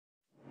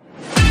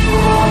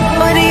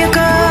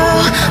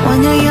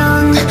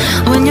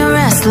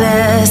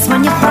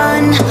when you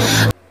run.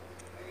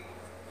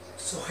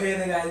 So hey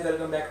there guys,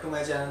 welcome back to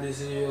my channel.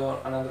 This is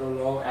your another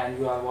vlog and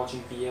you are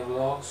watching PA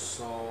vlogs.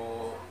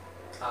 So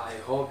I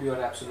hope you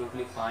are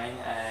absolutely fine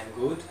and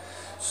good.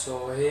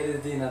 So here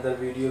is the another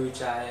video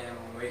which I am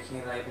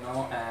making right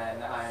now,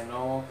 and I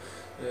know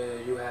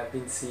you have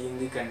been seeing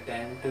the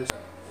content.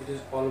 It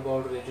is all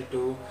about related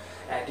to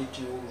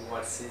attitude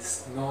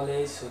versus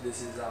knowledge. So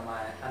this is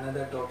my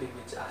another topic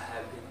which I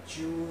have been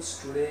choose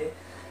today,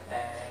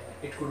 and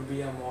it could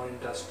be a more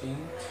interesting.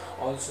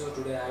 Also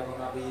today I'm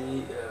gonna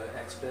be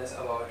express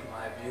about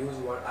my views,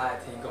 what I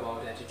think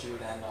about attitude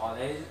and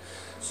knowledge.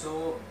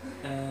 So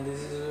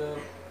this is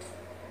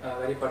a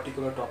very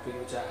particular topic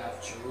which I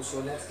have choose. So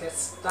let's get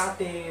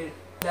started.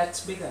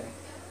 Let's begin.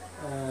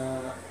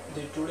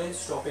 The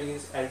today's topic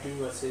is attitude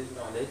versus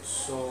knowledge.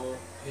 So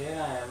here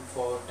I am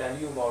for tell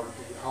you about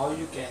how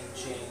you can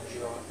change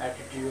your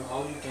attitude,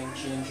 how you can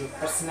change your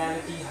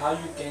personality, how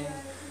you can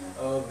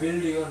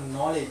build your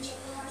knowledge.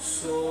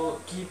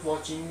 So keep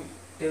watching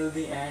till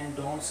the end,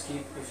 don't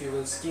skip. If you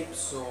will skip,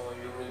 so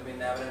you will be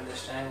never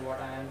understand what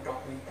I am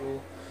talking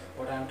to,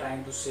 what I am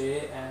trying to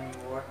say, and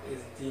what is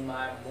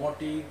my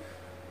motive.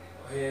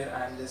 Here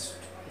I am just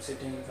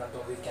sitting in front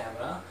of the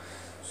camera.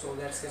 So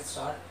let's get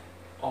started.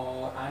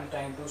 Or I'm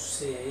trying to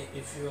say,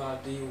 if you are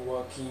the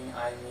working,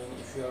 I mean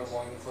if you are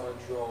going for a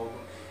job,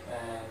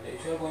 and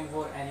if you are going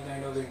for any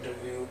kind of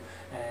interview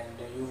and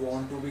you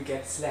want to be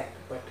get select,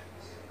 but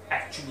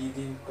actually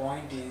the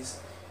point is,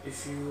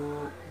 if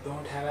you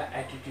don't have an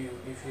attitude,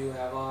 if you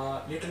have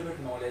a little bit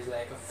knowledge,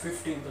 like a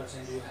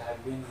 15% you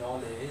have been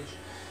knowledge,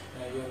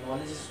 your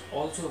knowledge is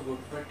also good,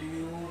 but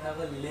you have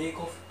a lack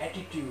of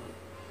attitude.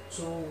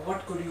 So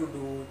what could you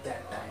do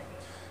that time?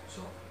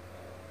 So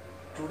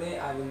today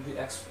I will be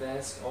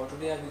express, or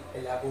today I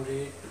will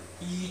elaborate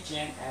each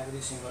and every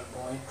single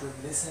point to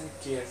listen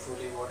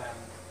carefully what I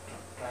am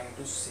trying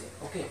to say.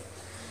 Okay.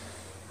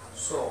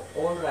 So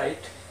all right.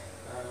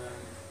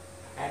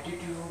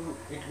 Attitude,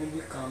 it will be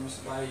comes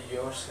by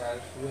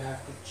yourself. You have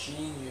to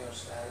change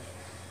yourself,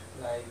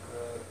 like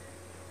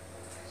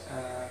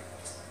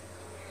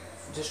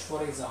just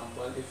for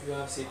example, if you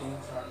are sitting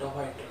in front of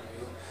an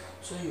interview,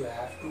 so you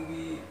have to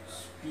be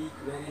speak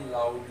very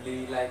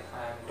loudly, like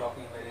I am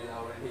talking very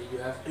loudly. You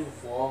have to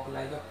walk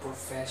like a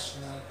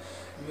professional,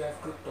 you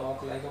have to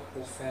talk like a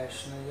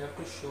professional, you have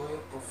to show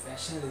your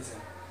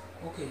professionalism.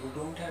 Okay, you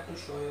don't have to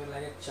show your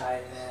like a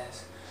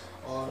childness.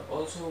 Or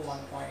also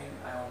one point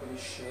I want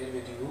to share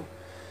with you,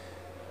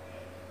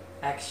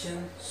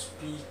 actions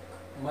speak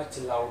much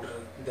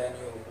louder than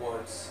your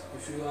words.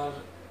 If your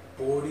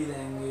body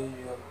language,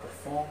 your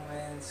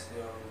performance,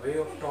 your way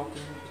of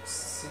talking,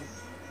 it's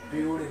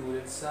beautiful,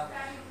 it's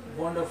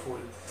wonderful.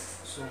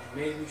 So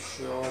make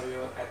sure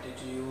your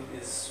attitude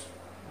is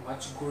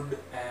much good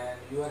and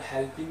you are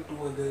helping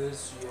to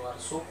others, you are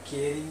so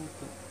caring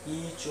to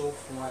each of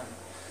one.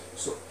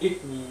 So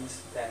it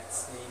means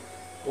that's the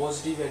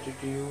positive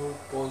attitude.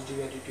 Positive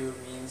attitude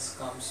means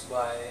comes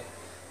by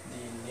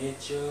the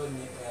nature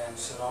and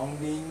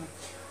surrounding.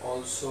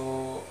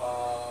 Also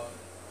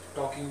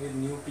talking with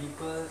new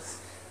people,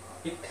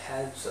 it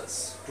helps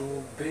us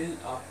to build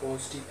a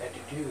positive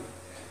attitude.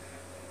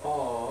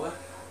 Or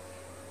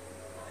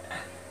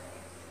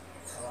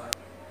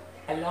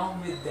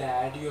along with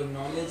that, your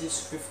knowledge is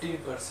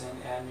 15%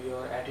 and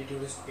your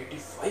attitude is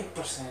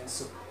 85%.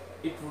 So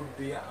it would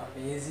be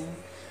amazing,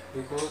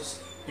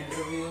 because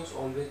interviewers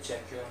always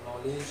check your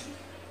knowledge.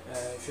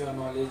 If your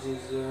knowledge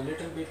is a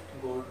little bit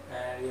good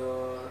and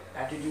your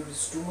attitude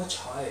is too much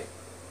high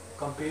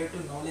compared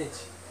to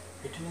knowledge,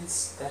 it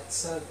means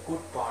that's a good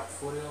part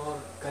for your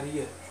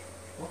career.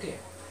 Okay,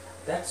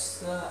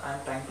 that's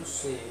I'm trying to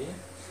say,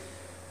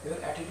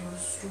 your attitude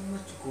is too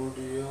much good,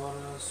 your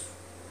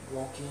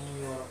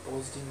walking, your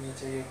positive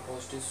nature, your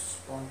positive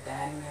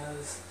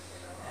spontaneous,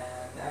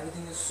 and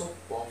everything is so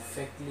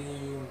perfectly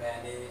you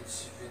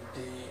manage with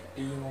the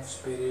team of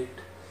spirit,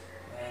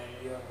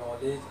 and your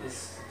knowledge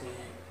is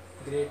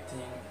the great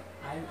thing.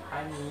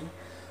 I mean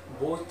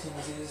both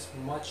things is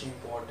much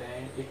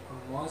important. It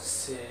must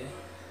say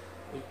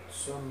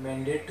it's a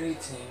mandatory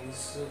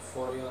things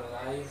for your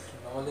life,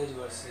 knowledge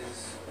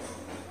versus,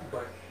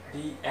 but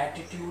the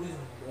attitude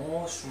is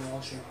most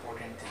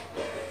important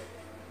thing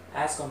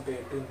as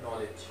compared to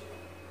knowledge.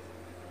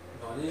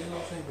 Knowledge is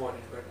also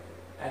important, but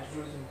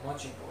attitude is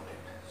much important.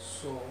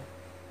 So,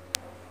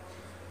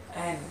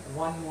 and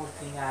one more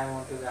thing I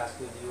want to ask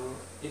with you,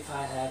 if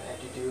I have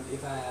attitude,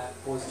 if I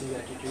have positive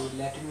attitude,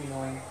 let me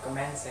know in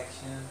comment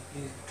section.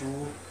 Please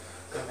do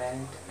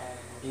comment and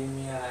give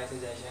me a right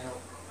suggestion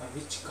of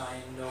which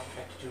kind of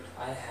attitude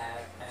I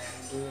have,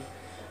 and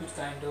which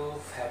kind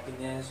of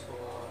happiness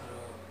or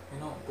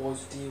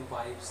positive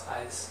vibes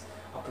I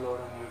upload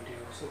on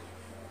YouTube. So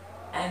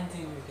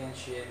anything you can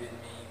share with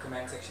me,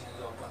 comment section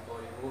is open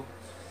for you.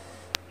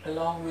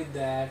 Along with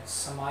that,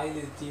 smile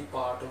is the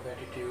part of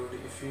attitude.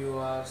 If you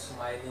are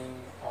smiling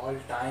all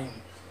time,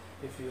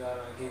 if you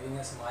are giving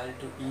a smile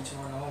to each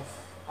one of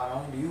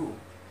around you,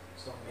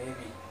 so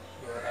maybe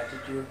your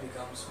attitude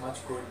becomes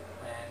much good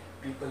and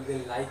people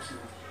will like you,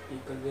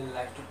 people will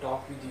like to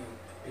talk with you.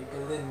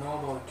 People they know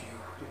about you,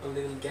 people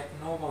they will get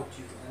know about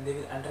you, and they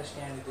will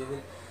understand you.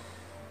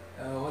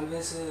 They will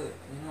always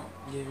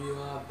give you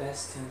a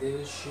best thing. They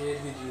will share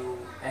with you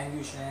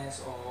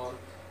angushness or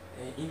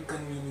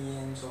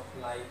inconvenience of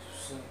life.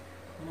 So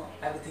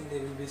everything they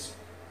will be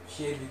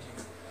share with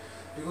you,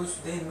 because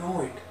they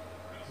know it.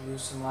 You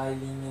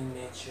smiling in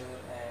nature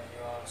and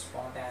your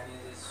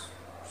spontaneous is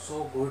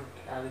so good.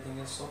 Everything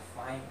is so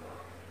fine.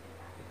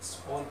 It's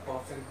all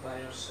perfect by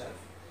yourself.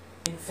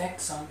 In fact,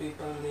 some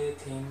people they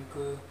think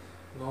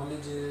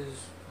knowledge is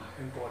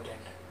important,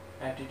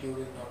 attitude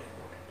is not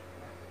important.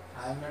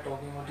 I am not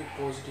talking about the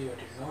positive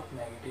attitude, not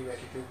negative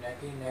attitude.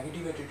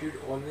 Negative attitude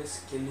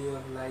always kill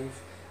your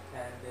life,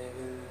 and they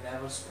will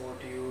never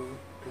support you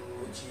to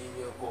achieve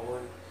your goal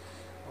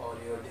or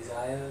your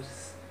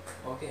desires.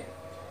 Okay.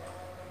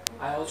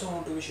 I also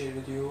want to share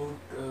with you,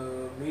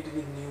 meet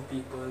with new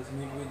people,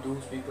 meet with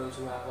those people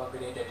who have a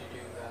great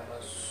attitude, who have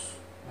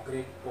a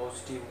great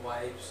positive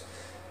vibes,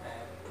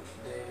 and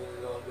they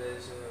will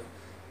always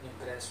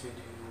impress with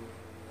you.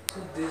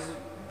 So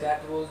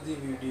that was the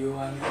video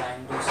I'm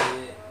trying to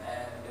say,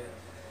 and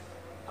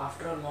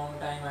after a long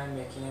time I'm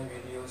making a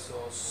video,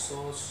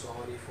 so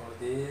sorry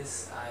for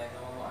this. I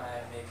know I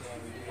am making a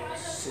video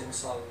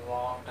since a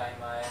long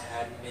time. I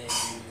had made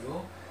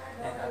video,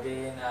 and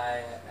again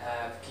I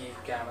have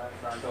keep camera in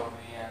front of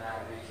me and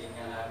I'm making,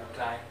 and I'm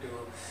trying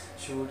to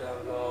shoot a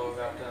vlog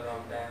after a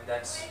long time.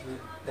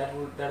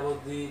 That was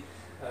the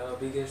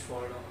biggest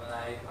fault of my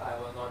life. I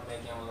was not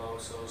making a vlog,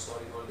 so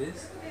sorry for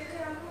this.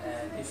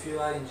 And if you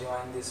are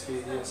enjoying this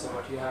video, so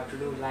what you have to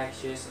do, like,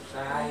 share,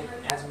 subscribe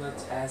as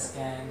much as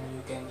can.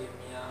 You can give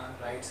me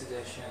a right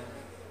suggestion,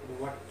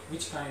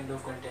 which kind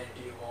of content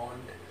you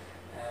want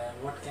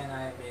and what can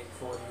I make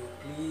for you.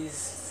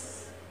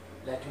 Please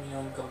let me know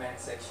in comment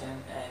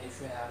section. And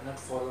if you have not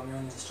followed me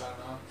on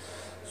Instagram,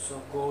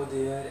 so go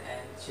there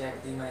and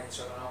check my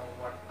Instagram,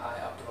 what I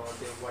upload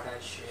there, what I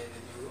share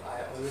with you.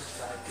 I always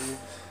try to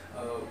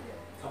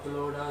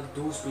upload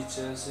those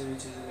pictures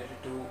which is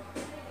related to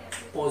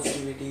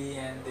positivity,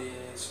 and they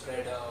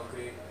spread a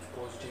great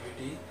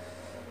positivity.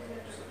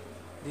 So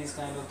these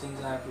kind of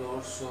things I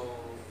upload, so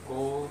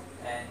go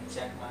and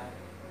check my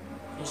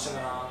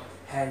Instagram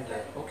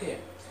handle. Okay,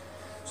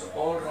 so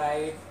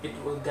alright,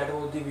 that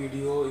was the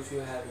video. If you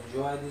have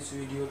enjoyed this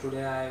video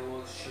today, I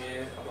will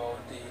share about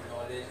the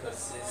knowledge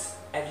versus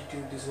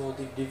attitude. This was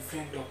the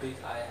different topic.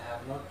 I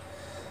have not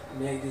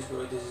made this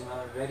video. This is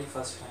my very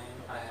first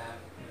time I have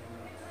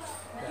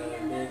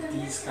make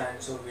these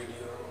kinds of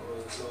video.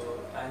 So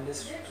I'm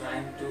just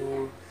trying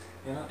to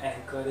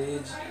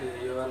encourage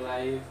your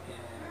life,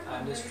 and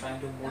I'm just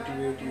trying to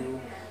motivate you.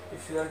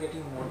 If you are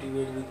getting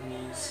motivated with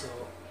me, so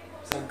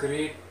it's a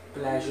great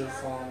pleasure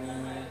for me.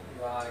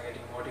 You are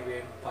getting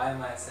motivated by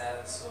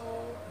myself, so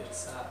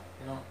it's a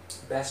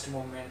best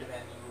moment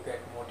when you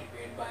get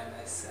motivated by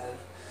myself.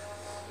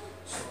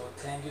 So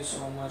thank you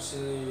so much.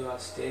 You are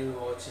still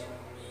watching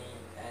me,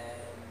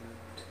 and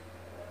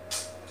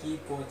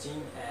keep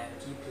watching and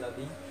keep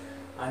loving.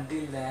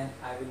 Until then,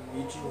 I will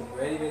meet you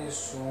very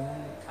soon.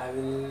 I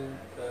will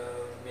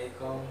make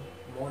a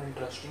more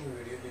interesting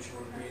video which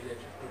would be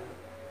related to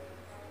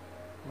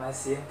my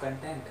same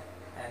content,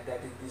 and that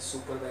is the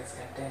superbikes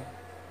content.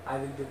 I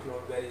will be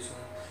upload very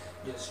soon.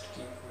 Just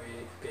keep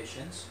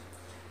patience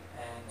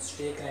and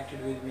stay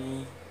connected with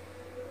me.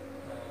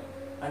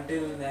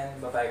 Until then,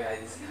 bye bye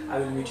guys. I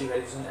will meet you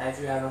very soon. And if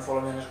you have not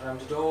followed me on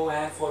Instagram, go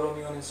and follow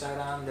me on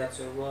Instagram. That's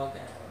your work.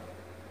 And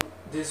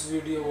this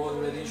video was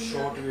a very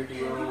short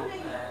video,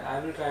 and I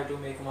will try to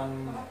make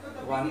one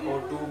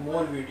or two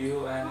more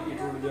video, and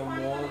it would be a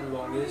more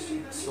longest.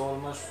 It's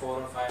almost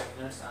 4 or 5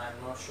 minutes.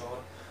 I'm not sure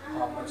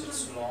how much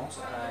it's long,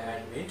 so I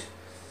admit.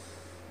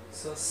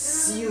 So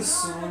see you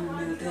soon.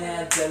 मिलते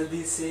हैं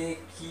जल्दी से.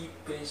 Keep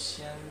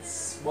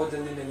patience. बहुत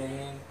जल्दी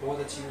मिलेंगे. बहुत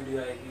अच्छी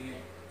video आएगी.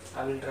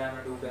 I will try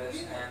my do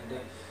best, and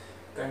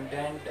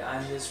content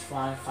I'm just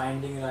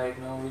finding right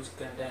now which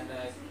content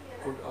I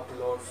could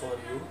upload for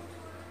you.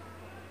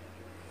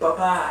 Bye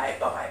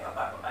bye.